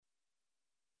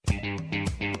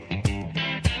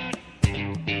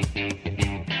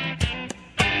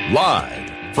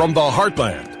Live from the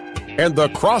heartland and the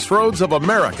crossroads of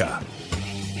America,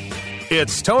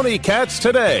 it's Tony Katz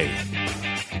Today.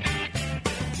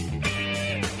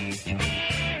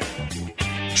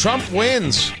 Trump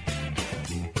wins.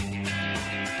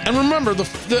 And remember,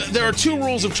 there are two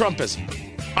rules of Trumpism.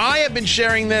 I have been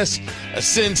sharing this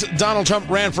since Donald Trump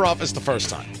ran for office the first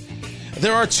time.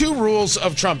 There are two rules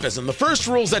of Trumpism. The first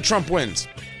rule is that Trump wins.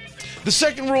 The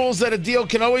second rule is that a deal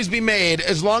can always be made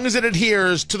as long as it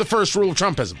adheres to the first rule of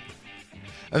Trumpism.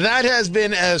 That has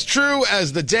been as true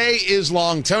as the day is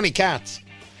long. Tony Katz.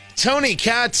 Tony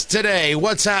Katz Today.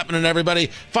 What's happening,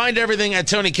 everybody? Find everything at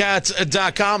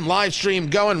TonyKatz.com. Live stream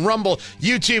going, Rumble,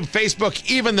 YouTube, Facebook,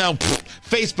 even though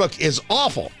Facebook is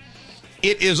awful.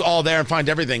 It is all there, and find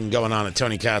everything going on at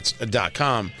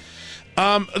TonyKatz.com.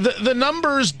 The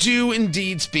numbers do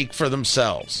indeed speak for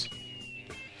themselves.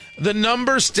 The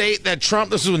numbers state that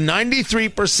Trump, this was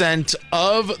 93%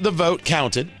 of the vote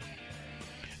counted,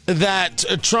 that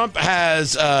Trump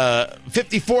has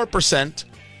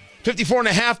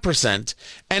 54.5%,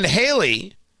 and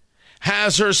Haley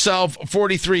has herself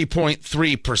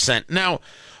 43.3%. Now,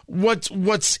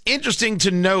 what's interesting to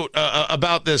note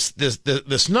about this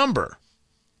number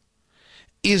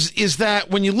is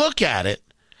that when you look at it,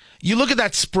 you look at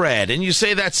that spread, and you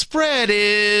say that spread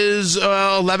is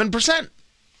 11%.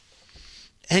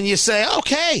 And you say,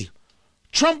 okay,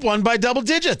 Trump won by double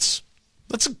digits.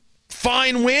 That's a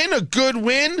fine win, a good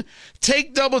win.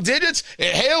 Take double digits.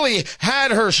 Haley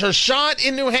had her shot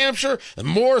in New Hampshire.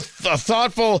 More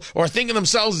thoughtful or thinking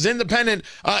themselves as independent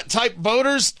type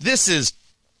voters. This is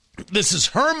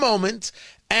her moment,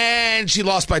 and she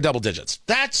lost by double digits.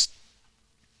 That's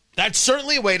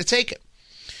certainly a way to take it.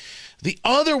 The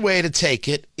other way to take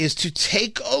it is to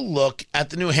take a look at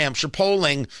the New Hampshire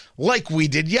polling like we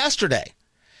did yesterday.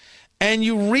 And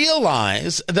you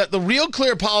realize that the Real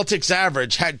Clear Politics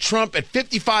average had Trump at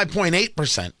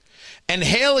 55.8% and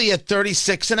Haley at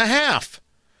 36.5%.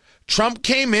 Trump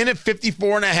came in at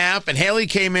 54.5% and Haley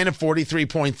came in at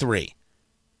 43.3%.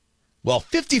 Well,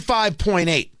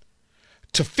 55.8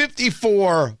 to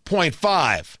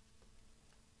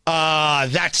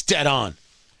 54.5, that's dead on.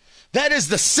 That is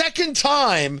the second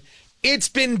time it's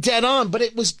been dead on, but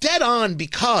it was dead on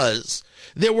because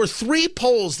there were three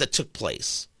polls that took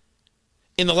place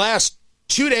in the last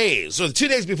 2 days, or 2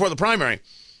 days before the primary,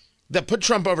 that put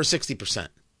Trump over 60%.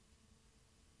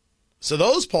 So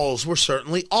those polls were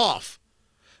certainly off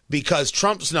because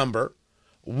Trump's number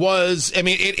was,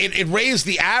 it raised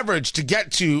the average to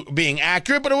get to being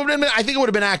accurate, but I think it would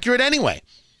have been accurate anyway.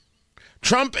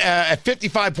 Trump at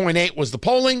 55.8 was the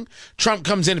polling. Trump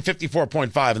comes in at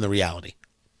 54.5 in the reality.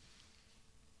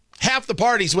 Half the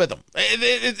party's with him.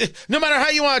 No matter how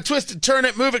you want to twist it, turn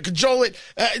it, move it, cajole it,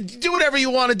 do whatever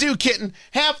you want to do, kitten.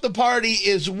 Half the party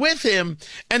is with him,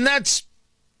 and that's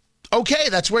okay.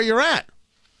 That's where you're at.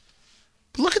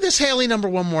 But look at this Haley number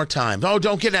one more time. Oh,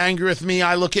 don't get angry with me.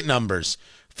 I look at numbers.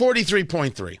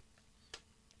 43.3.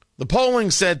 The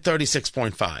polling said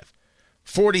 36.5.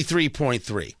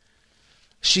 43.3.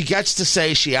 She gets to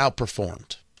say she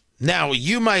outperformed. Now,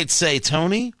 you might say,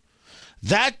 Tony,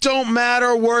 that don't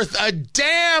matter worth a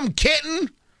damn,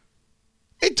 kitten.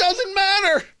 It doesn't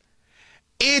matter.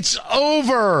 It's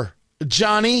over,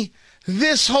 Johnny.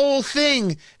 This whole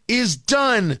thing is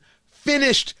done,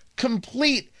 finished,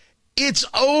 complete. It's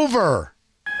over.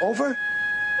 Over?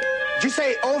 Did you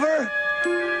say over?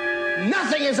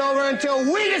 Nothing is over until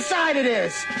we decide it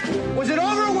is. Was it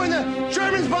over when the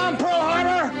Germans bombed Pearl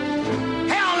Harbor?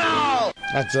 Hell no!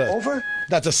 Over?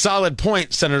 That's a solid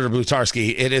point, Senator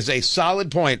Blutarski. It is a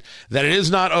solid point that it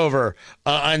is not over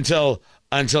until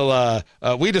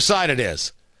we decide it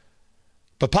is.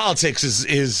 But politics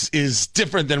is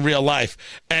different than real life,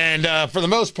 and for the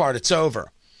most part, it's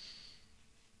over.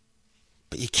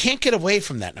 But you can't get away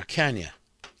from that now, can you?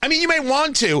 I mean, you may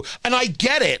want to, and I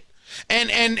get it.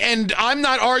 And I'm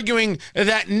not arguing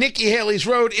that Nikki Haley's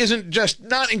road isn't just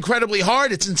not incredibly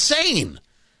hard. It's insane.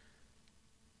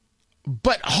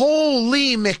 But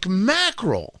holy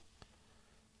McMackerel,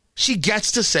 she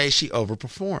gets to say she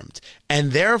overperformed.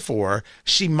 And therefore,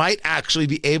 she might actually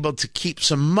be able to keep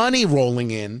some money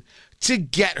rolling in to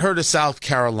get her to South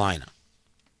Carolina.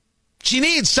 She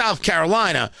needs South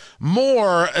Carolina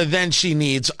more than she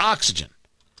needs oxygen.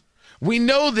 We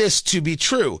know this to be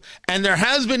true. And there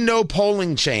has been no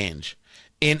polling change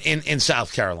in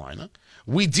South Carolina.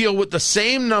 We deal with the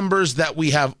same numbers that we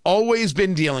have always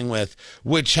been dealing with,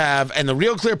 which have, and the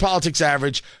Real Clear Politics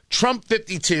average, Trump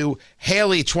 52,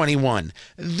 Haley 21.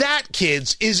 That,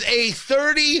 kids, is a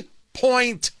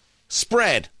 30-point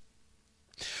spread.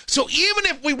 So even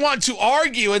if we want to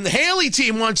argue, and the Haley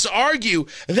team wants to argue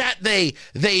that they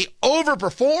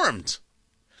overperformed,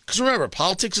 because remember,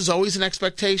 politics is always an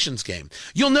expectations game.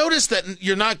 You'll notice that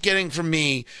you're not getting from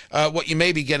me what you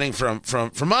may be getting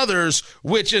from others,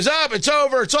 which is up, it's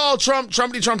over, it's all Trump,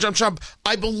 Trumpity, Trump, Trump, Trump.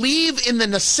 I believe in the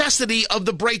necessity of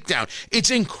the breakdown.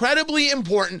 It's incredibly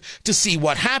important to see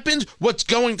what happened, what's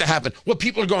going to happen, what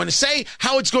people are going to say,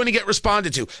 how it's going to get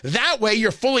responded to. That way,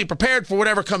 you're fully prepared for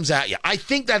whatever comes at you. I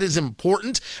think that is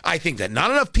important. I think that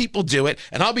not enough people do it,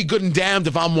 and I'll be good and damned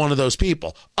if I'm one of those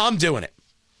people. I'm doing it.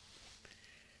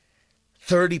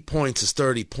 30 points is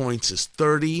 30 points is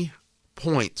 30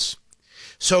 points.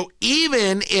 So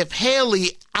even if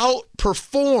Haley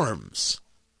outperforms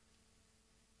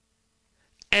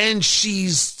and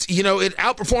she's, it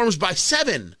outperforms by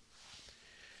 7,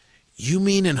 you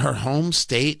mean in her home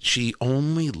state she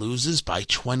only loses by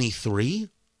 23?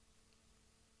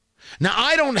 Now,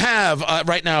 I don't have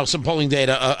right now some polling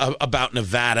data about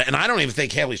Nevada, and I don't even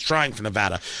think Haley's trying for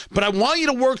Nevada, but I want you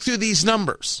to work through these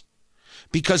numbers.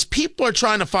 Because people are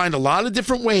trying to find a lot of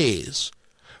different ways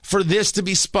for this to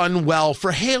be spun well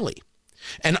for Haley.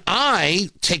 And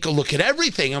I take a look at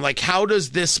everything. I'm like, how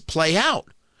does this play out?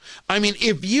 I mean,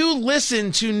 if you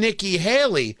listen to Nikki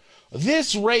Haley,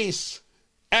 this race,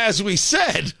 as we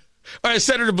said, or as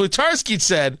Senator Blutarski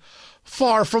said,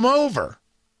 far from over.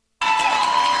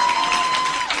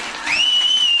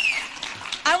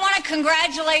 I want to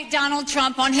congratulate Donald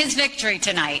Trump on his victory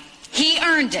tonight. He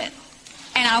earned it.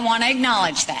 And I want to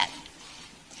acknowledge that.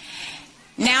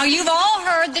 Now, you've all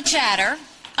heard the chatter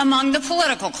among the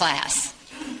political class.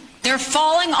 They're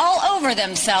falling all over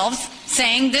themselves,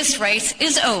 saying this race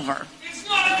is over. It's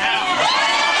not over!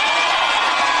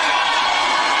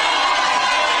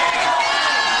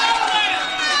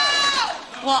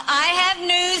 Well, I have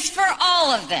news for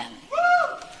all of them.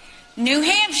 New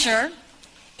Hampshire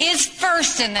is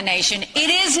first in the nation. It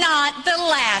is not the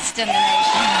last in the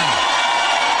nation.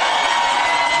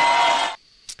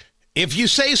 If you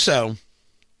say so,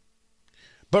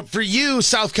 but for you,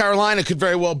 South Carolina could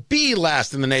very well be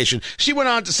last in the nation. She went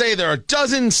on to say there are a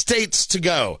dozen states to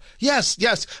go. Yes,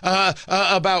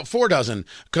 about 4 dozen,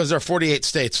 because there are 48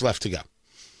 states left to go.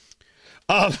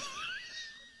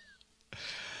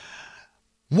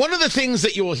 One of the things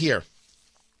that you will hear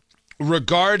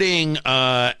regarding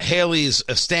Haley's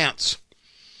stance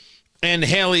and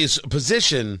Haley's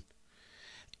position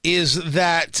is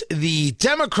that the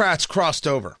Democrats crossed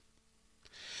over.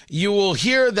 You will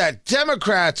hear that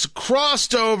Democrats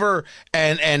crossed over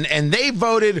and they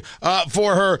voted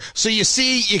for her. So you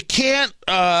see, you can't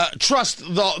trust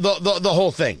the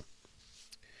whole thing.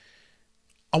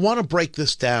 I want to break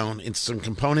this down into some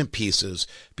component pieces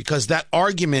because that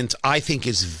argument, I think,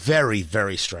 is very,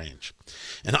 very strange.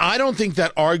 And I don't think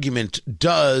that argument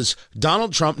does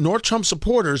Donald Trump nor Trump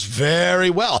supporters very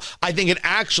well. I think it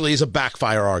actually is a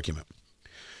backfire argument.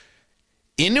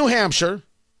 In New Hampshire,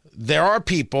 there are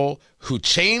people who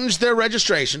changed their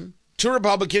registration to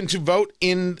Republican to vote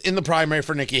in the primary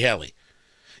for Nikki Haley.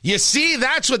 You see,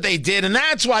 that's what they did, and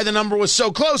that's why the number was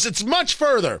so close. It's much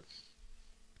further.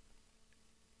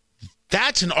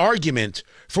 That's an argument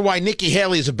for why Nikki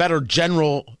Haley is a better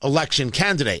general election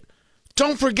candidate.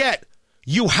 Don't forget,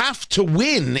 you have to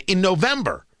win in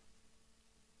November.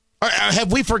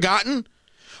 Have we forgotten?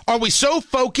 Are we so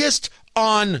focused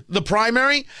on the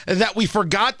primary that we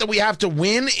forgot that we have to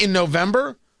win in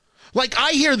November? Like,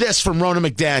 I hear this from Ronna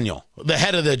McDaniel, the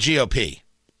head of the GOP.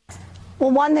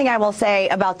 Well, one thing I will say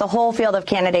about the whole field of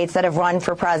candidates that have run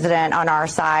for president on our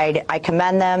side, I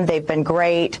commend them. They've been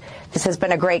great. This has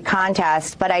been a great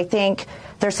contest, but I think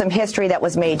there's some history that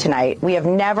was made tonight. We have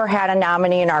never had a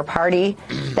nominee in our party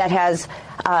that has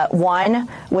won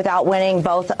without winning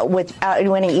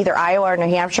winning either Iowa or New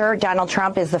Hampshire. Donald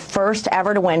Trump is the first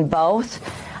ever to win both.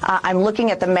 I'm looking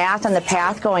at the math and the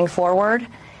path going forward,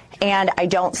 and I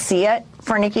don't see it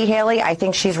for Nikki Haley. I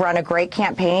think she's run a great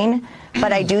campaign,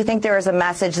 but I do think there is a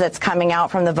message that's coming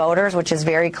out from the voters, which is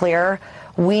very clear.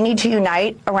 We need to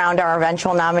unite around our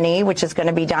eventual nominee, which is going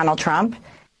to be Donald Trump.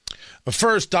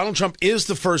 First, Donald Trump is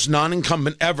the first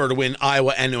non-incumbent ever to win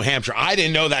Iowa and New Hampshire. I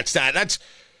didn't know that stat.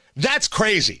 That's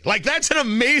crazy. Like, that's an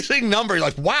amazing number. You're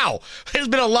like, wow, there's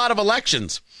been a lot of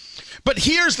elections. But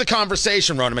here's the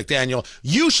conversation, Ronna McDaniel.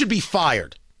 You should be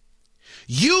fired.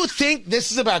 You think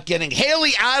this is about getting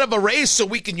Haley out of a race so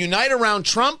we can unite around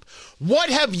Trump? What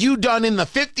have you done in the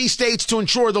 50 states to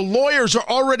ensure the lawyers are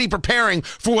already preparing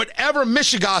for whatever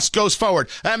mishegas goes forward?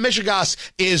 Mishegas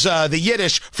is the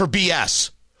Yiddish for BS.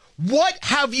 What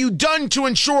have you done to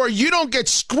ensure you don't get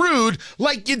screwed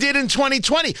like you did in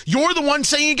 2020? You're the one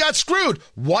saying you got screwed.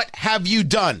 What have you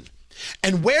done?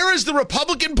 And where has the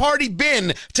Republican Party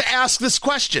been to ask this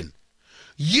question?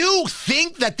 You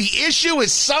think that the issue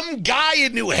is some guy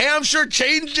in New Hampshire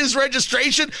changed his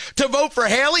registration to vote for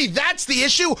Haley? That's the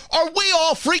issue? Are we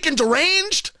all freaking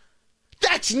deranged?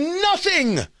 That's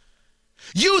nothing.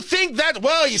 You think that,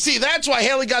 well, you see, that's why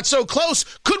Haley got so close.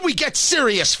 Could we get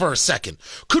serious for a second?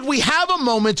 Could we have a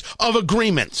moment of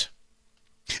agreement?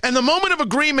 And the moment of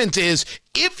agreement is,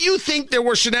 if you think there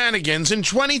were shenanigans in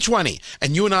 2020,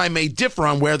 and you and I may differ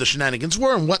on where the shenanigans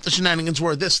were and what the shenanigans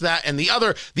were, this, that, and the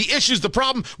other, the issues, the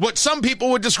problem, what some people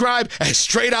would describe as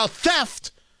straight out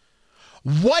theft.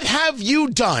 What have you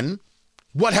done?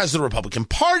 What has the Republican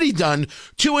Party done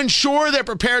to ensure they're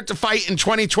prepared to fight in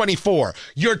 2024?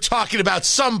 You're talking about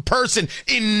some person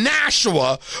in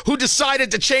Nashua who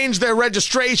decided to change their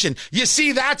registration. You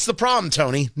see, that's the problem,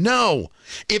 Tony. No.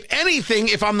 If anything,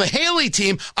 if I'm the Haley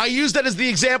team, I use that as the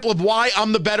example of why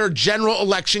I'm the better general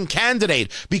election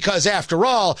candidate. Because after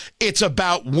all, it's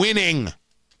about winning.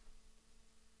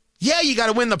 Yeah, you got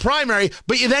to win the primary,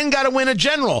 but you then got to win a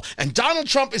general. And Donald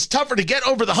Trump is tougher to get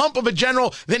over the hump of a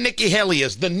general than Nikki Haley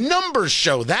is. The numbers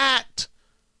show that.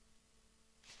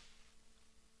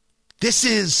 This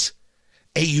is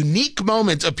a unique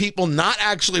moment of people not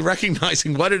actually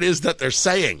recognizing what it is that they're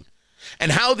saying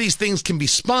and how these things can be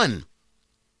spun.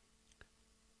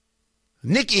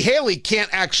 Nikki Haley can't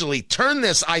actually turn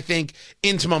this, I think,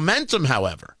 into momentum,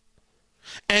 however.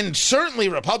 And certainly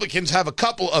Republicans have a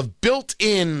couple of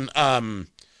built-in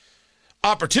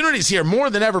opportunities here more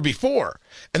than ever before.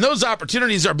 And those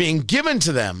opportunities are being given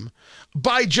to them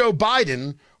by Joe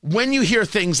Biden when you hear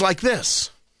things like this.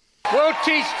 We'll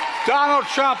teach Donald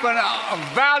Trump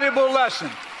a valuable lesson.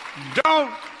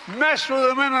 Don't mess with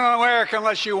the women in America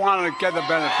unless you want to get the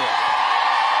benefit.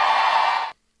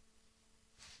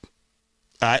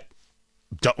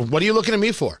 What are you looking at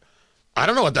me for? I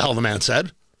don't know what the hell the man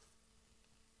said.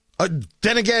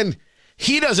 Then again,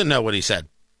 he doesn't know what he said.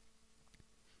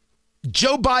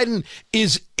 Joe Biden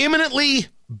is imminently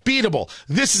beatable.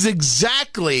 This is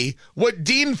exactly what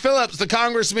Dean Phillips, the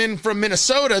congressman from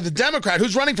Minnesota, the Democrat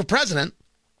who's running for president,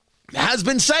 has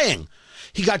been saying.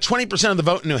 He got 20% of the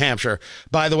vote in New Hampshire.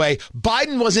 By the way,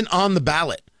 Biden wasn't on the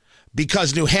ballot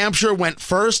because New Hampshire went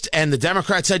first and the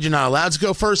Democrats said you're not allowed to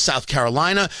go first. South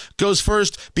Carolina goes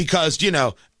first because,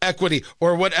 equity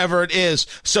or whatever it is.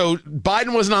 So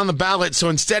Biden wasn't on the ballot. So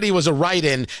instead he was a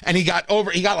write-in and he got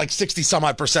like 60 some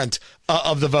odd percent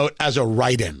of the vote as a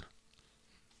write-in.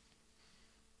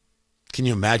 Can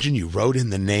you imagine you wrote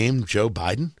in the name Joe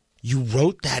Biden? You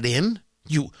wrote that in?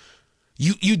 You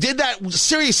did that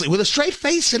seriously with a straight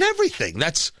face and everything.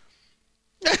 That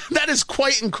is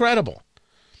quite incredible.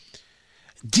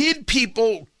 Did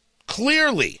people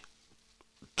clearly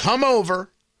come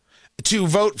over to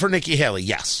vote for Nikki Haley?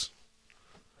 Yes.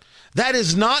 That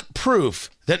is not proof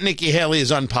that Nikki Haley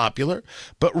is unpopular,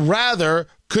 but rather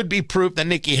could be proof that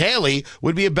Nikki Haley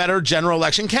would be a better general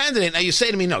election candidate. Now you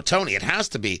say to me, no, Tony, it has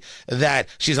to be that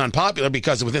she's unpopular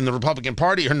because within the Republican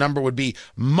Party, her number would be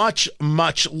much,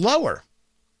 much lower.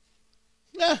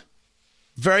 Yeah,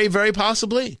 very, very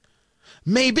possibly.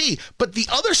 Maybe. But the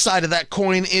other side of that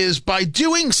coin is by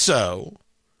doing so,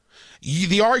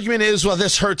 the argument is, well,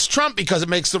 this hurts Trump because it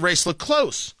makes the race look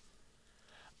close.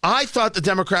 I thought the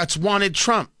Democrats wanted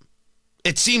Trump.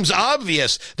 It seems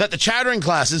obvious that the chattering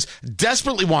classes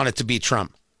desperately want it to be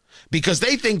Trump because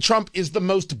they think Trump is the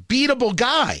most beatable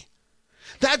guy.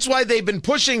 That's why they've been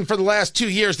pushing for the last 2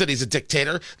 years that he's a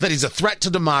dictator, that he's a threat to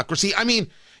democracy. I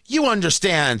mean, you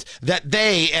understand that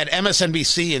they at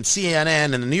MSNBC and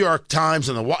CNN and the New York Times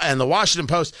and the Washington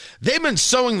Post, they've been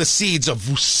sowing the seeds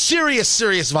of serious,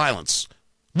 serious violence.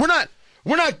 We're not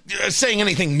saying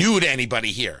anything new to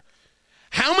anybody here.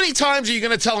 How many times are you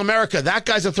going to tell America that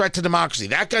guy's a threat to democracy?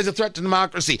 That guy's a threat to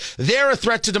democracy. They're a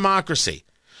threat to democracy.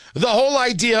 The whole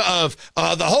idea of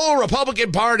the whole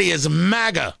Republican Party is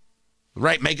MAGA,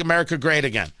 right? Make America great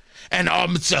again. And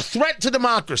it's a threat to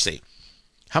democracy.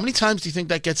 How many times do you think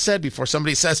that gets said before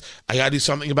somebody says, I got to do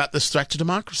something about this threat to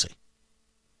democracy?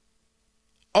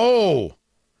 Oh,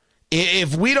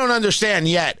 if we don't understand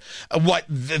yet what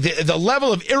the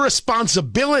level of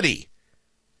irresponsibility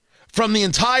from the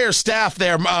entire staff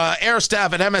there, air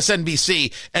staff at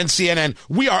MSNBC and CNN,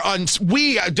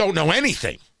 we don't know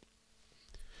anything.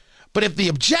 But if the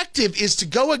objective is to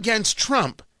go against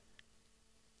Trump,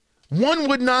 one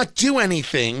would not do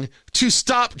anything to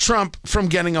stop Trump from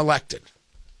getting elected.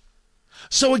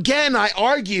 So again, I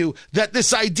argue that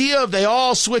this idea of they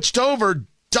all switched over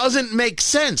doesn't make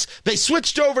sense. They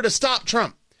switched over to stop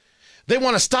Trump. They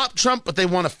want to stop Trump, but they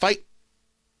want to fight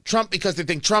Trump because they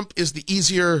think Trump is the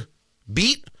easier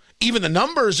beat. even the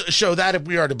numbers show that, if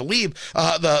we are to believe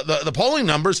the polling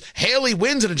numbers, Haley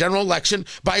wins in a general election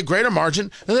by a greater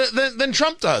margin than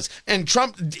Trump does. And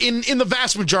Trump, in the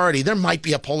vast majority, there might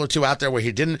be a poll or two out there where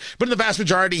he didn't, but in the vast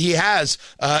majority, he has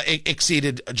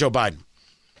exceeded Joe Biden.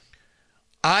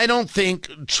 I don't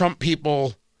think Trump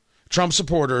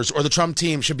supporters, or the Trump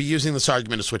team should be using this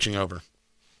argument of switching over.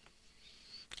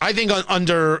 I think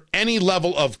under any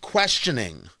level of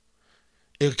questioning,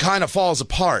 it kind of falls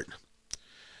apart.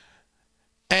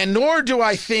 And nor do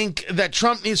I think that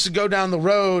Trump needs to go down the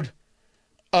road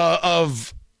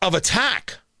of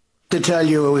attack. To tell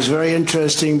you, it was very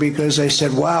interesting because I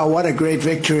said, wow, what a great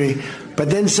victory. But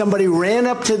then somebody ran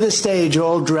up to the stage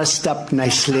all dressed up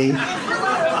nicely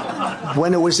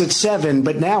when it was at 7.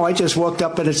 But now I just walked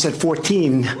up and it's at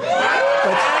 14. But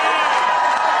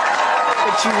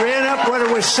she ran up when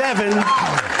it was 7.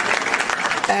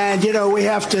 And, we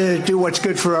have to do what's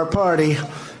good for our party.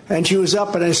 And she was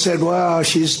up, and I said, wow,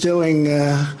 she's doing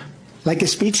like a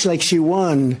speech like she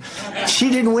won. She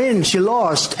didn't win. She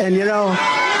lost. And,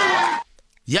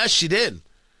 Yes, she did.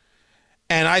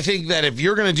 And I think that if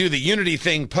you're going to do the unity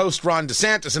thing post Ron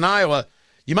DeSantis in Iowa,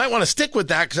 you might want to stick with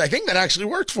that, because I think that actually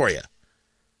worked for you.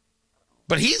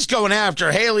 But he's going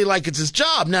after Haley like it's his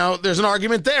job. Now, there's an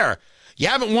argument there. You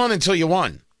haven't won until you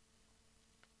won.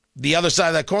 The other side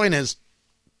of that coin is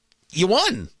you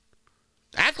won.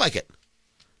 Act like it.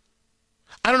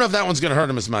 I don't know if that one's going to hurt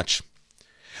him as much.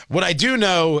 What I do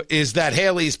know is that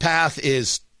Haley's path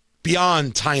is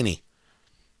beyond tiny.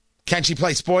 Can she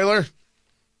play spoiler?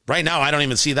 Right now, I don't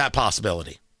even see that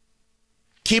possibility.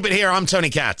 Keep it here. I'm Tony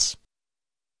Katz.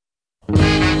 What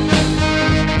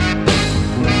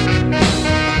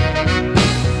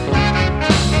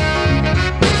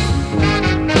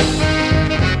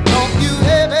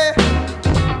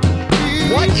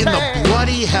in the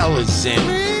bloody hell is Zin?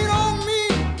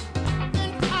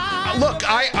 Look,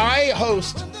 I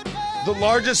host the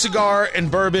largest cigar and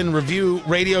bourbon review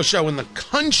radio show in the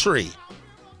country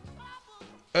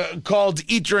called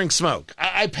Eat, Drink, Smoke.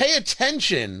 I pay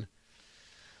attention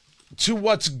to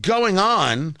what's going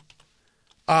on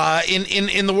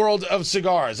in the world of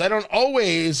cigars. I don't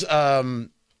always pay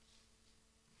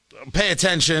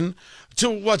attention to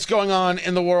what's going on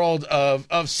in the world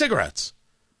of cigarettes.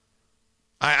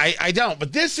 I don't,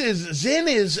 but Zin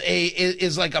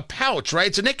is like a pouch, right?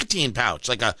 It's a nicotine pouch,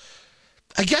 I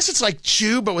guess it's like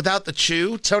chew, but without the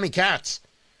chew. Tony Katz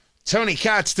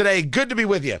today. Good to be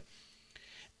with you.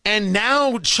 And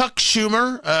now Chuck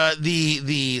Schumer,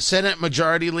 the Senate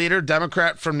Majority Leader,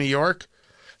 Democrat from New York,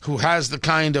 who has the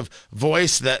kind of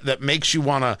voice that makes you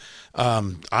want to,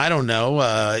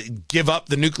 give up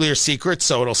the nuclear secret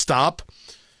so it'll stop.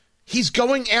 He's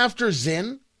going after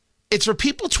Zin. It's for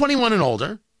people 21 and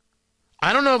older.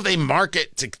 I don't know if they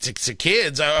market to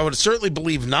kids. I would certainly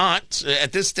believe not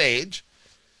at this stage.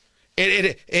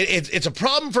 It's a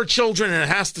problem for children, and it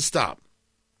has to stop.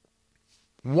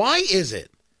 Why is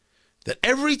it that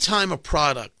every time a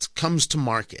product comes to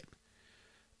market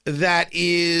that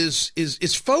is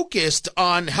focused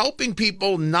on helping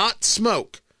people not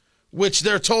smoke, which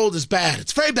they're told is bad,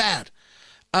 it's very bad,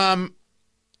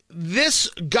 this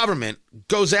government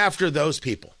goes after those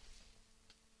people?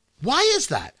 Why is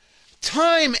that?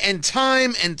 Time and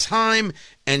time and time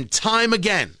and time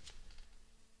again.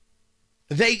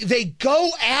 They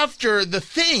go after the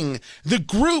thing, the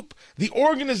group, the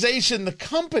organization, the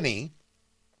company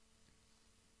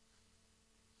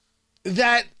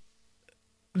that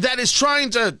is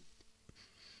trying to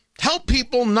help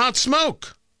people not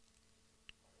smoke.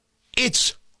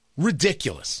 It's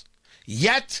ridiculous.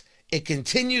 Yet it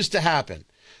continues to happen.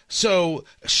 So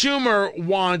Schumer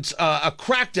wants a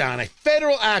crackdown, a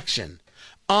federal action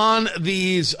on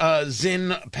these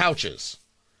Zin pouches.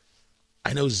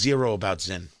 I know zero about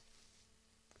Zin.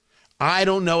 I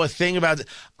don't know a thing about it.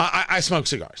 I smoke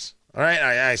cigars. All right,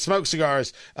 I smoke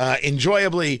cigars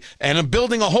enjoyably, and I'm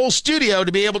building a whole studio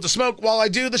to be able to smoke while I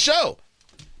do the show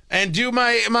and do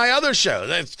my other show.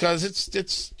 That's because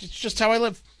it's just how I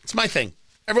live. It's my thing.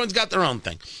 Everyone's got their own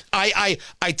thing. I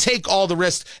take all the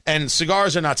risks, and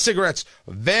cigars are not cigarettes.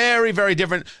 Very, very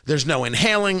different. There's no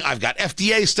inhaling. I've got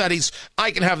FDA studies. I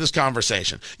can have this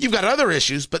conversation. You've got other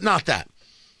issues, but not that.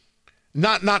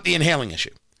 Not the inhaling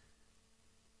issue.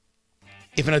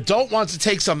 If an adult wants to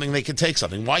take something, they can take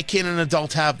something. Why can't an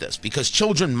adult have this? Because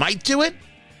children might do it?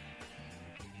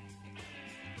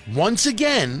 Once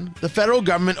again, the federal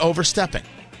government overstepping.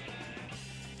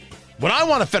 What I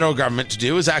want a federal government to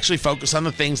do is actually focus on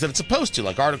the things that it's supposed to,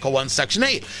 like Article 1, Section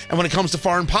 8. And when it comes to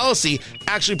foreign policy,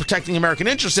 actually protecting American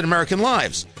interests and American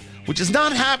lives, which is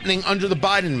not happening under the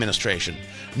Biden administration.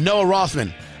 Noah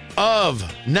Rothman, of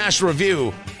National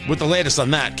Review with the latest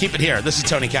on that. Keep it here. This is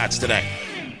Tony Katz Today.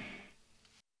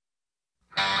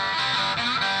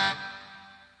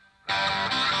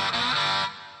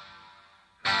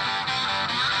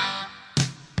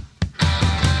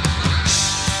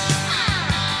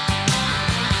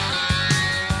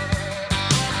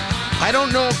 I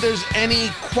don't know if there's any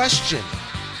question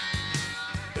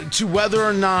to whether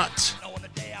or not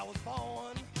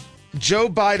Joe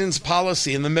Biden's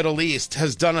policy in the Middle East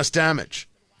has done us damage,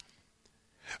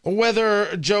 or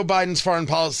whether Joe Biden's foreign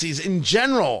policies in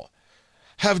general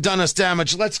have done us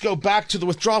damage. Let's go back to the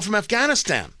withdrawal from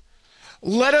Afghanistan.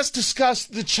 Let us discuss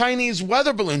the Chinese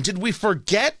weather balloon. Did we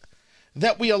forget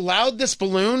that we allowed this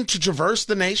balloon to traverse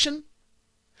the nation?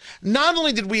 Not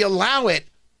only did we allow it,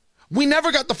 we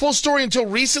never got the full story until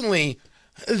recently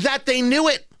that they knew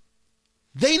it.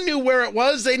 They knew where it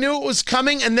was. They knew it was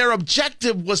coming, and their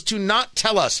objective was to not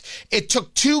tell us. It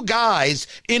took two guys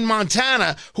in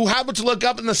Montana who happened to look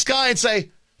up in the sky and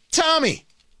say, Tommy,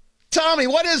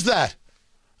 what is that?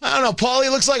 I don't know, Paulie,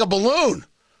 it looks like a balloon.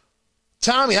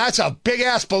 Tommy, that's a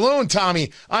big-ass balloon,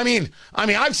 Tommy. I mean,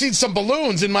 I've seen some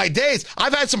balloons in my days.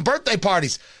 I've had some birthday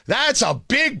parties. That's a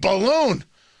big balloon.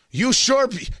 You sure?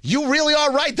 You really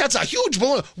are right. That's a huge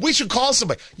balloon. We should call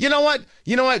somebody. You know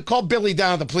what? Call Billy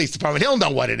down at the police department. He'll know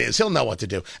what it is. He'll know what to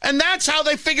do. And that's how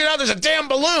they figured out there's a damn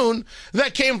balloon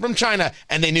that came from China.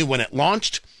 And they knew when it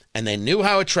launched, and they knew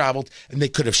how it traveled, and they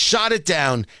could have shot it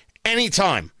down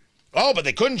anytime. Oh, but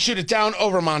they couldn't shoot it down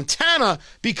over Montana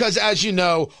because, as you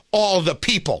know, all the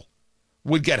people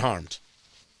would get harmed.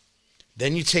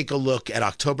 Then you take a look at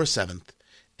October 7th,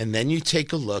 and then you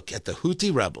take a look at the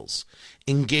Houthi rebels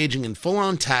engaging in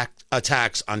full-on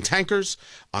attacks on tankers,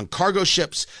 on cargo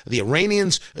ships, the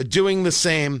Iranians doing the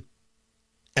same.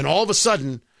 And all of a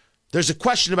sudden, there's a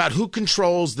question about who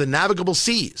controls the navigable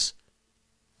seas.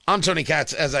 I'm Tony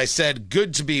Katz, as I said,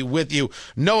 good to be with you.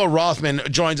 Noah Rothman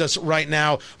joins us right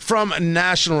now from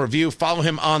National Review. Follow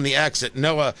him on the X at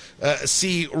Noah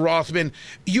C. Rothman.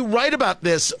 You write about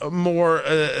this more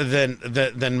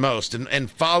than most,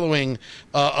 and following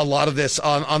a lot of this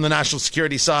on the national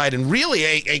security side, and really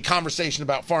a conversation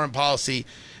about foreign policy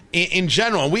in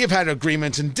general. We have had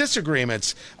agreements and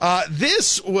disagreements.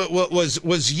 This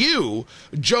was you,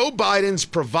 Joe Biden's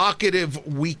provocative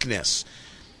weakness.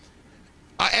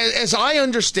 As I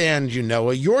understand,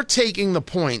 Noah, you're taking the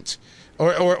point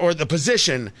or the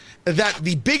position that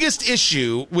the biggest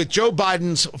issue with Joe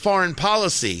Biden's foreign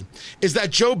policy is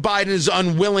that Joe Biden is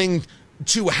unwilling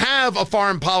to have a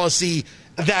foreign policy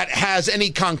that has any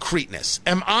concreteness.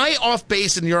 Am I off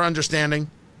base in your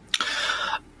understanding?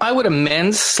 I would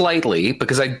amend slightly,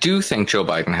 because I do think Joe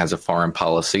Biden has a foreign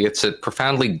policy. It's a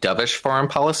profoundly dovish foreign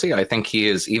policy. I think he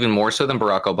is, even more so than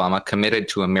Barack Obama, committed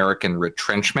to American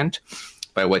retrenchment,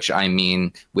 by which I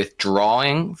mean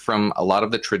withdrawing from a lot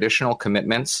of the traditional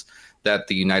commitments that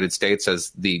the United States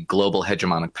as the global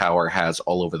hegemonic power has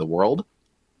all over the world.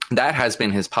 That has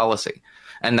been his policy,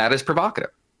 and that is provocative.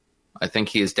 I think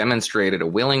he has demonstrated a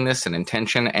willingness and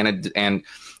intention and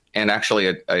actually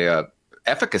a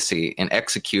efficacy in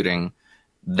executing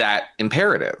that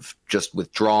imperative, just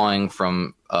withdrawing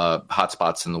from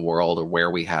hotspots in the world or where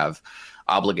we have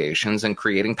obligations and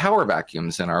creating power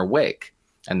vacuums in our wake.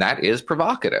 And that is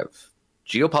provocative.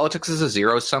 Geopolitics is a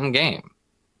zero-sum game.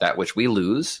 That which we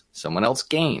lose, someone else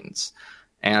gains.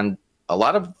 And a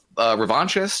lot of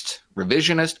revanchist,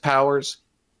 revisionist powers,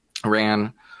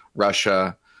 Iran,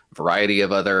 Russia, a variety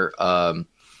of other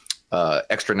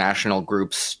extranational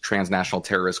groups, transnational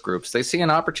terrorist groups, they see an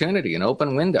opportunity, an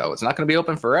open window. It's not going to be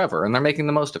open forever, and they're making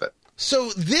the most of it. So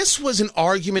this was an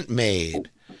argument made,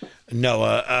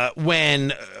 Noah,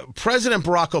 when President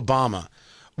Barack Obama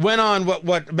went on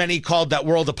what many called that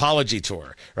world apology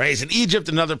tour, right? He's in Egypt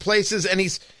and other places, and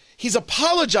he's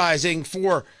apologizing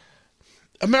for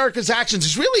America's actions.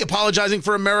 He's really apologizing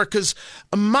for America's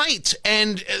might.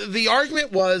 And the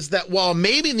argument was that while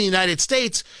maybe in the United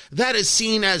States that is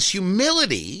seen as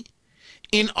humility,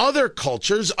 in other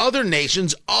cultures, other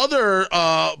nations, other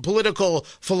political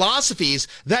philosophies,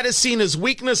 that is seen as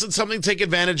weakness and something to take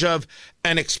advantage of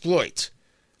and exploit.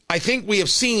 I think we have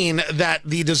seen that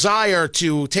the desire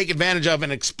to take advantage of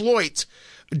and exploit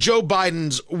Joe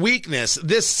Biden's weakness,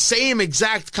 this same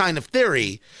exact kind of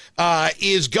theory,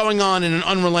 is going on in an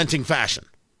unrelenting fashion.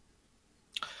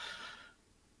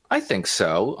 I think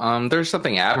so. There's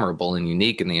something admirable and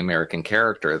unique in the American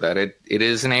character, that it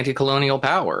is an anti-colonial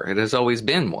power. It has always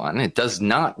been one. It does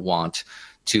not want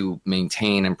to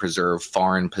maintain and preserve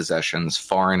foreign possessions,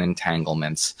 foreign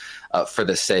entanglements, for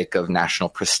the sake of national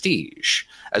prestige,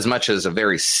 as much as a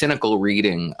very cynical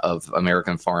reading of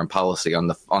American foreign policy on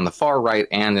the far right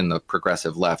and in the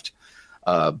progressive left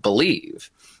believe.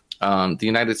 The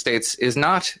United States is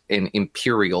not an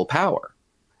imperial power.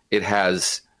 It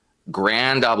has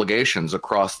grand obligations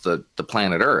across the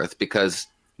planet Earth because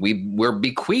we were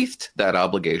bequeathed that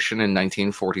obligation in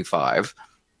 1945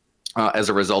 as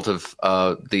a result of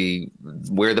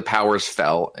where the powers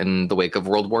fell in the wake of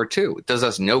World War II. It does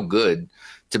us no good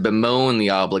to bemoan the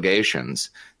obligations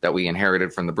that we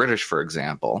inherited from the British, for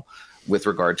example, with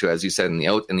regard to, as you said in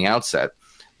the outset,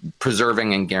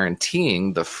 preserving and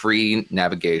guaranteeing the free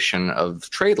navigation of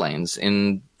trade lanes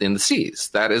in the seas.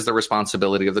 That is the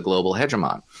responsibility of the global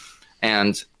hegemon.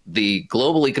 And the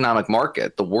global economic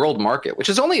market, the world market, which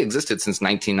has only existed since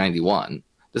 1991,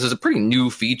 this is a pretty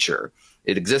new feature.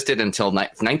 It existed until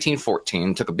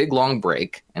 1914, took a big long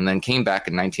break, and then came back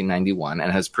in 1991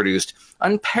 and has produced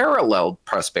unparalleled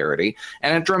prosperity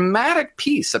and a dramatic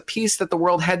peace, a peace that the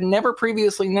world had never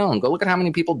previously known. Go look at how many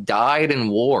people died in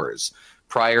wars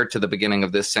prior to the beginning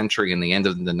of this century and the end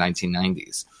of the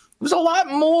 1990s. It was a lot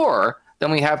more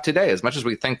than we have today. As much as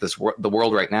we think the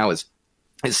world right now is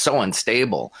so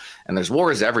unstable and there's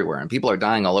wars everywhere and people are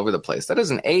dying all over the place, that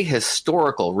is an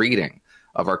ahistorical reading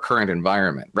of our current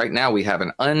environment. Right now, we have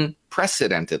an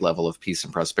unprecedented level of peace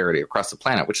and prosperity across the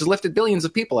planet, which has lifted billions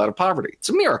of people out of poverty. It's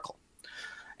a miracle.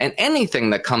 And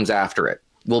anything that comes after it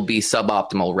will be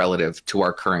suboptimal relative to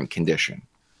our current condition.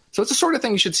 So it's the sort of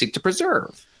thing you should seek to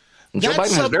preserve. And Joe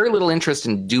Biden has very little interest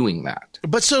in doing that.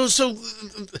 But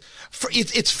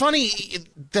it's funny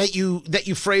that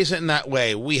you phrase it in that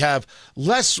way. We have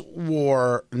less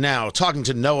war now. Talking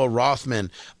to Noah Rothman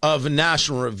of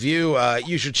National Review,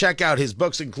 you should check out his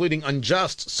books, including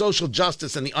Unjust, Social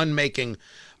Justice, and the Unmaking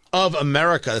of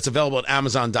America. That's available at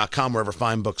Amazon.com, wherever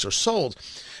fine books are sold.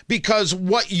 Because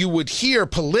what you would hear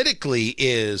politically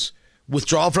is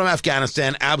withdrawal from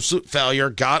Afghanistan, absolute failure,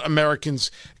 got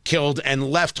Americans killed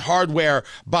and left hardware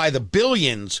by the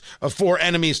billions for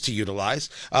enemies to utilize.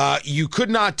 You could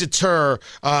not deter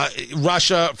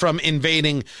Russia from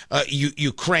invading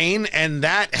Ukraine, and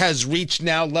that has reached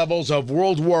now levels of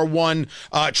World War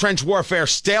I trench warfare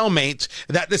stalemate,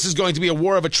 that this is going to be a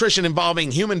war of attrition involving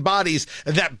human bodies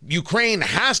that Ukraine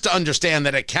has to understand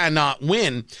that it cannot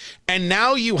win. And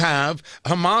now you have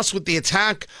Hamas with the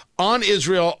attack on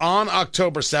Israel on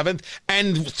October 7th,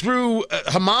 and through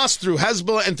Hamas, through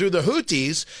Hezbollah, and through the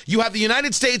Houthis, you have the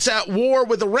United States at war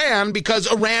with Iran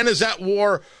because Iran is at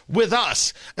war with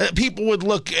us. People would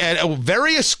look at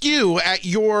very askew at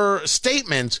your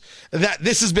statement that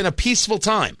this has been a peaceful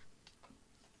time.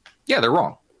 Yeah, they're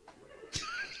wrong.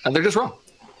 And they're just wrong.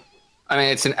 I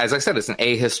mean, as I said, it's an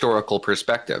ahistorical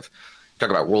perspective. Talk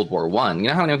about World War I. You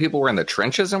know how many people were in the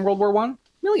trenches in World War I?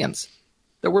 Millions.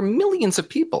 There were millions of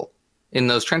people in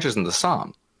those trenches in the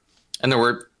Somme. And there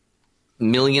were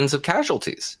millions of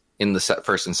casualties in the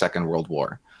First and Second World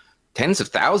War. Tens of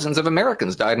thousands of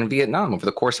Americans died in Vietnam over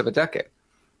the course of a decade.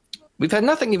 We've had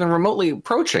nothing even remotely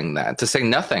approaching that, to say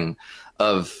nothing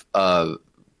of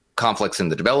conflicts in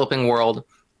the developing world.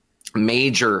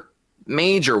 Major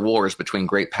wars between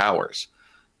great powers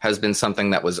has been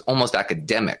something that was almost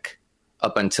academic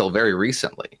up until very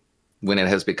recently, when it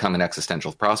has become an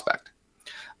existential prospect.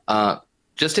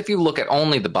 Just if you look at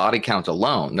only the body count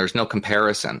alone, there's no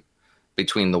comparison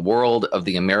between the world of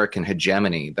the American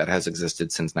hegemony that has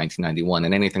existed since 1991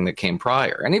 and anything that came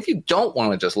prior. And if you don't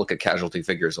want to just look at casualty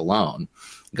figures alone,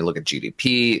 you can look at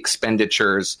GDP,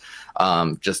 expenditures,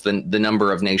 just the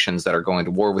number of nations that are going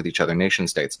to war with each other, nation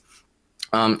states.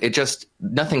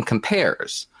 Nothing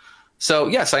compares. So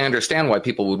yes, I understand why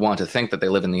people would want to think that they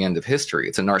live in the end of history.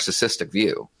 It's a narcissistic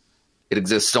view.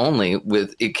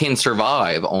 It can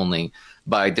survive only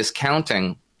by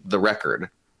discounting the record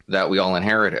that we all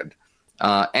inherited.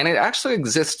 And it actually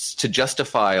exists to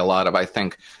justify a lot of, I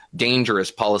think,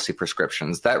 dangerous policy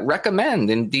prescriptions that recommend,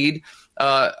 indeed,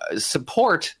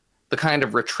 support the kind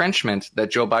of retrenchment that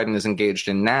Joe Biden is engaged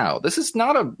in now. This is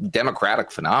not a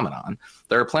Democratic phenomenon.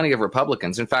 There are plenty of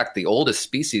Republicans. In fact, the oldest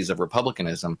species of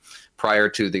Republicanism prior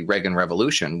to the Reagan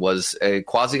Revolution was a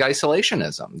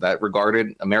quasi-isolationism that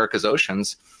regarded America's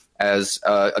oceans as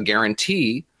a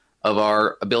guarantee of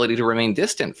our ability to remain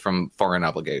distant from foreign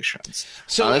obligations.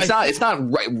 So it's not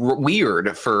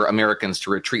weird for Americans to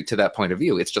retreat to that point of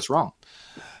view. It's just wrong.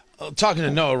 Talking to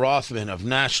Noah Rothman of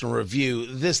National Review,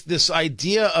 this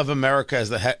idea of America as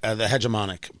the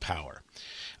hegemonic power,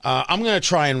 I'm going to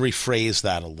try and rephrase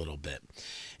that a little bit.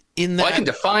 I can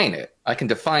define it. I can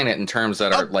define it in terms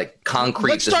that are like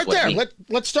concrete. Let's start there.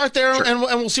 Let's start there, sure. and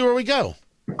we'll see where we go.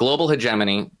 Global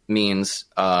hegemony means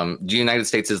the United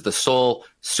States is the sole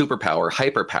superpower,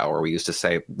 hyperpower, we used to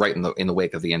say, right in the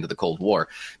wake of the end of the Cold War,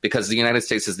 because the United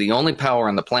States is the only power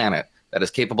on the planet that is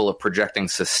capable of projecting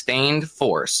sustained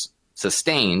force,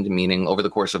 sustained meaning over the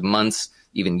course of months,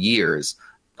 even years,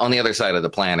 on the other side of the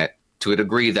planet to a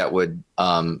degree that would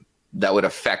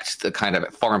affect the kind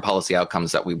of foreign policy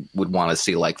outcomes that we would want to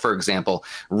see, like, for example,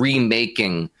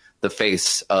 remaking the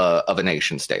face of a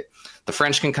nation state. The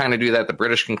French can kind of do that. The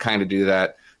British can kind of do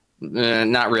that.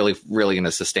 Not really in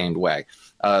a sustained way.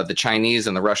 The Chinese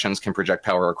and the Russians can project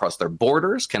power across their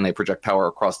borders. Can they project power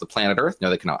across the planet Earth? No,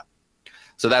 they cannot.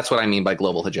 So that's what I mean by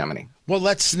global hegemony. Well,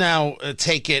 let's now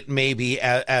take it maybe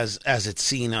as it's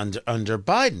seen under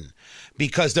Biden,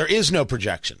 because there is no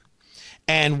projection.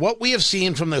 And what we have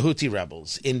seen from the Houthi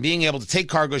rebels in being able to take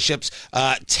cargo ships,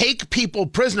 take people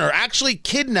prisoner, actually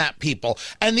kidnap people.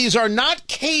 And these are not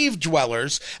cave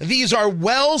dwellers. These are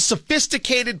well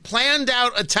sophisticated, planned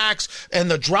out attacks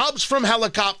and the drops from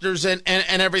helicopters and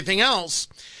everything else.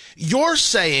 You're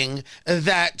saying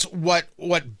that what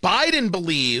Biden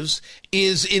believes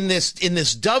is in this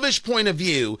dovish point of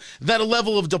view, that a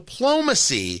level of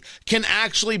diplomacy can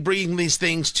actually bring these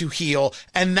things to heel,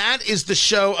 and that is the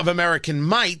show of American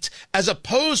might, as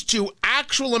opposed to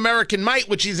actual American might,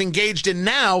 which he's engaged in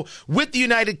now with the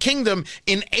United Kingdom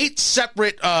in 8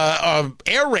 separate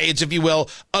air raids, if you will,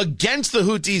 against the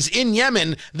Houthis in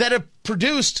Yemen that have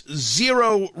produced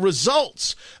 0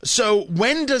 results. So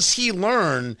when does he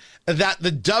learn that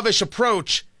the dovish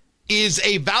approach is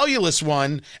a valueless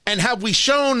one, and have we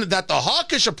shown that the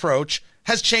hawkish approach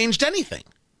has changed anything?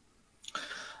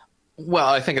 Well,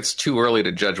 I think it's too early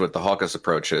to judge what the hawkish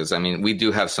approach is. I mean, we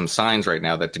do have some signs right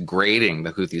now that degrading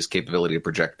the Houthis' capability to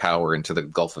project power into the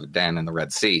Gulf of Aden and the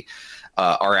Red Sea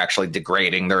are actually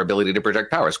degrading their ability to project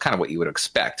power. It's kind of what you would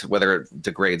expect. Whether it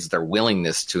degrades their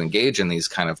willingness to engage in these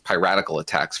kind of piratical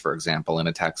attacks, for example, and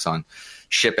attacks on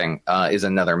shipping is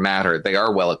another matter. They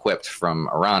are well equipped from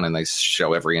Iran, and they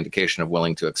show every indication of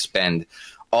willing to expend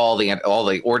all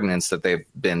the ordnance that they've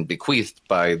been bequeathed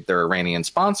by their Iranian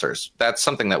sponsors. That's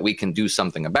something that we can do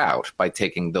something about by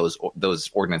taking those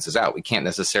ordinances out. We can't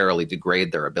necessarily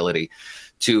degrade their ability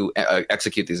to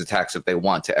execute these attacks if they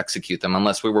want to execute them,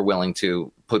 unless we were willing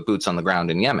to put boots on the ground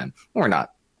in Yemen. We're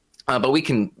not. But we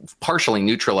can partially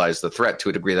neutralize the threat to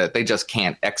a degree that they just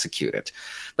can't execute it.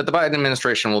 But the Biden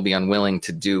administration will be unwilling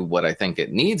to do what I think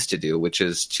it needs to do, which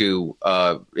is to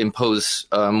impose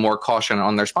more caution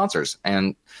on their sponsors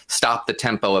and stop the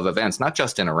tempo of events, not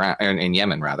just in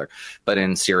Yemen, but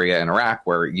in Syria and Iraq,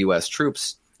 where U.S.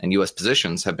 troops and U.S.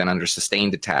 positions have been under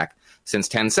sustained attack since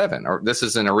 10/7. Or this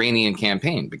is an Iranian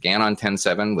campaign, began on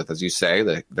 10/7 with, as you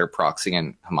say, their proxy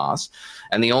and Hamas.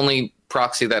 And the only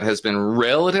proxy that has been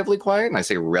relatively quiet, and I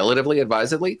say relatively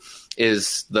advisedly,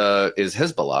 is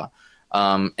Hezbollah.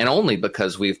 And only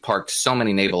because we've parked so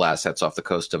many naval assets off the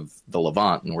coast of the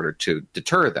Levant in order to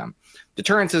deter them.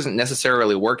 Deterrence isn't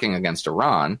necessarily working against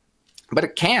Iran, but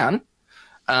it can,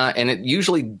 and it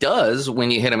usually does when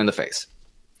you hit them in the face.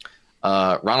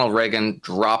 Ronald Reagan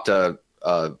dropped a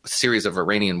series of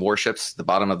Iranian warships at the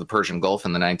bottom of the Persian Gulf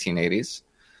in the 1980s.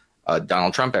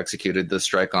 Donald Trump executed the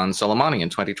strike on Soleimani in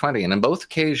 2020. And in both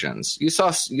occasions, you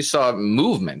saw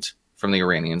movement from the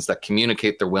Iranians that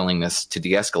communicate their willingness to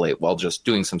de-escalate while just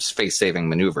doing some face-saving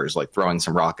maneuvers, like throwing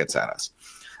some rockets at us.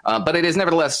 But it is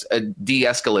nevertheless a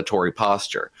de-escalatory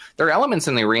posture. There are elements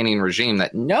in the Iranian regime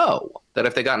that know that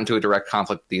if they got into a direct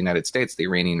conflict with the United States, the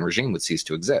Iranian regime would cease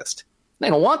to exist. They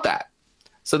don't want that.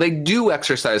 So they do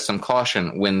exercise some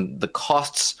caution when the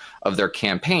costs of their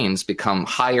campaigns become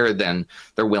higher than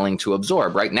they're willing to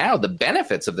absorb. Right now, the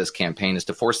benefits of this campaign is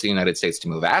to force the United States to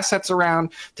move assets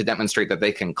around, to demonstrate that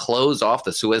they can close off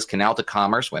the Suez Canal to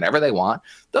commerce whenever they want.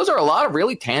 Those are a lot of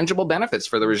really tangible benefits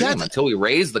for the regime. Until we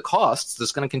raise the costs, this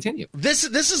is going to continue. This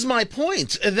is my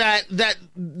point, that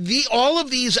all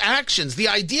of these actions, the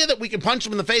idea that we can punch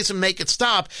them in the face and make it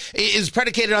stop, is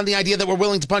predicated on the idea that we're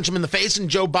willing to punch them in the face, and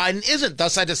Joe Biden isn't.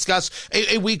 Thus, I discuss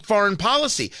a weak foreign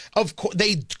policy. Of course,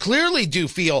 they clearly do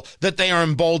feel that they are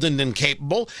emboldened and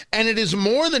capable, and it is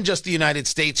more than just the United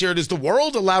States here. It is the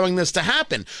world allowing this to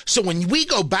happen. So when we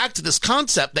go back to this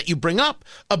concept that you bring up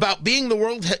about being the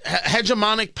world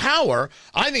hegemonic power,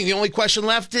 I think the only question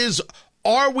left is,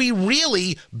 are we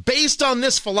really, based on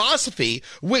this philosophy,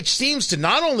 which seems to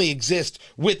not only exist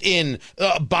within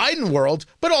Biden world,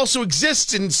 but also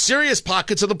exists in serious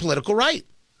pockets of the political right?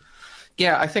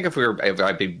 Yeah, I think if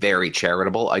I'd be very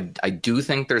charitable, I do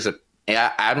think there's an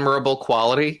admirable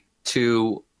quality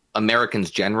to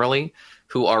Americans generally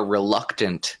who are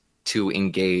reluctant to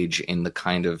engage in the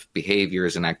kind of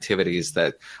behaviors and activities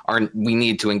that we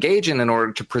need to engage in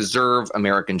order to preserve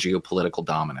American geopolitical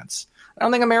dominance. I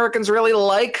don't think Americans really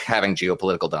like having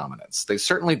geopolitical dominance. They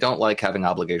certainly don't like having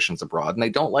obligations abroad, and they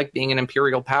don't like being an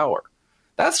imperial power.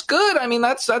 That's good. I mean,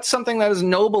 that's something that is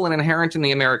noble and inherent in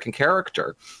the American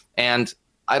character. And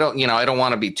I don't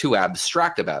want to be too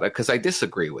abstract about it because I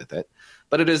disagree with it,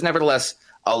 but it is nevertheless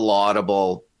a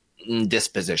laudable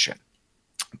disposition.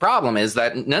 The problem is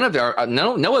that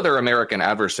no other American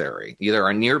adversary, either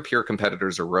our near peer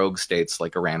competitors or rogue states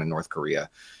like Iran and North Korea,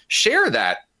 share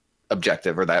that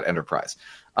objective or that enterprise.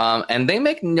 And they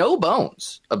make no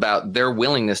bones about their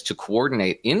willingness to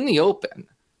coordinate in the open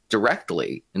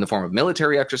directly in the form of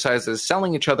military exercises,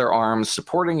 selling each other arms,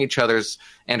 supporting each other's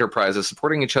enterprises,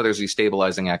 supporting each other's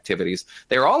destabilizing activities.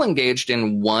 They're all engaged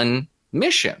in one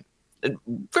mission,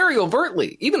 very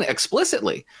overtly, even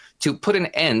explicitly, to put an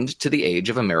end to the age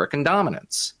of American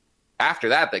dominance. After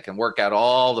that, they can work out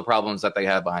all the problems that they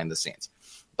have behind the scenes.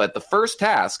 But the first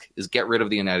task is get rid of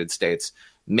the United States,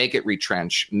 make it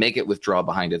retrench, make it withdraw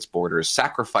behind its borders,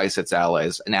 sacrifice its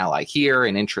allies, an ally here,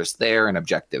 an interest there, an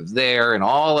objective there, and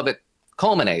all of it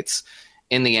culminates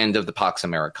in the end of the Pax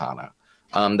Americana.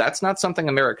 That's not something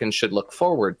Americans should look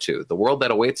forward to. The world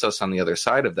that awaits us on the other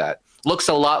side of that looks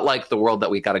a lot like the world that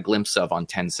we got a glimpse of on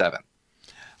 10/7.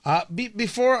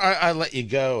 Before I let you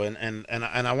go, and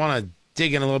I want to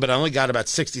dig in a little bit. I only got about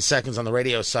 60 seconds on the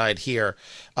radio side here.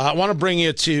 I want to bring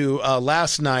you to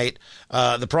last night,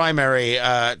 the primary,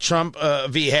 Trump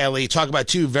v. Haley, talk about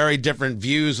two very different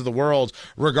views of the world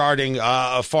regarding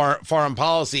foreign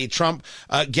policy. Trump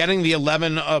getting the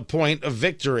 11-point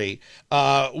victory.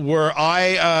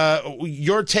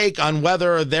 Your take on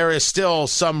whether there is still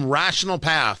some rational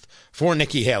path for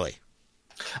Nikki Haley?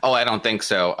 Oh, I don't think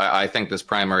so. I think this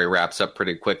primary wraps up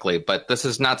pretty quickly, but this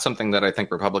is not something that I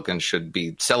think Republicans should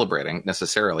be celebrating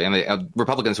necessarily. And the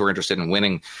Republicans who are interested in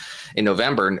winning in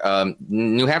November,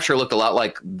 New Hampshire looked a lot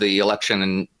like the election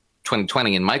in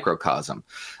 2020 in microcosm.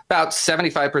 About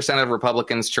 75% of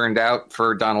Republicans turned out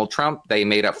for Donald Trump. They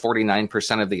made up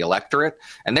 49% of the electorate,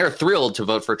 and they're thrilled to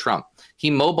vote for Trump. He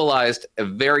mobilized a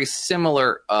very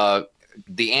similar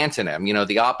the antonym,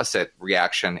 the opposite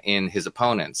reaction in his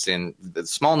opponents, in the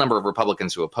small number of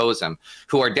Republicans who oppose him,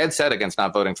 who are dead set against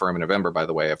not voting for him in November, by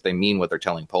the way, if they mean what they're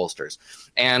telling pollsters,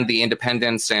 and the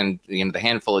independents and the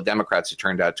handful of Democrats who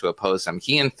turned out to oppose him.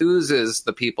 He enthuses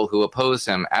the people who oppose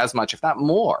him as much, if not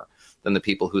more, than the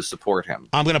people who support him.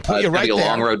 I'm going to put you right there. It's a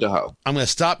long road to hoe. I'm going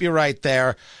to stop you right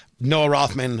there. Noah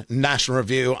Rothman, National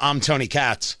Review. I'm Tony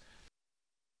Katz.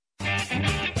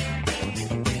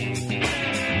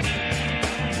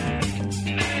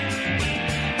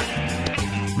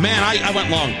 Man, I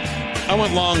went long. I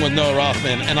went long with Noah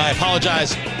Rothman, and I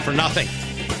apologize for nothing.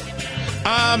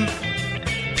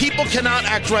 People cannot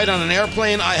act right on an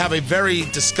airplane. I have a very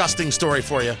disgusting story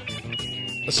for you.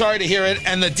 Sorry to hear it.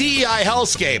 And the DEI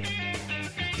hellscape.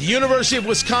 The University of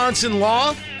Wisconsin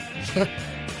law.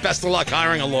 Best of luck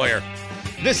hiring a lawyer.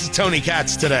 This is Tony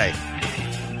Katz Today.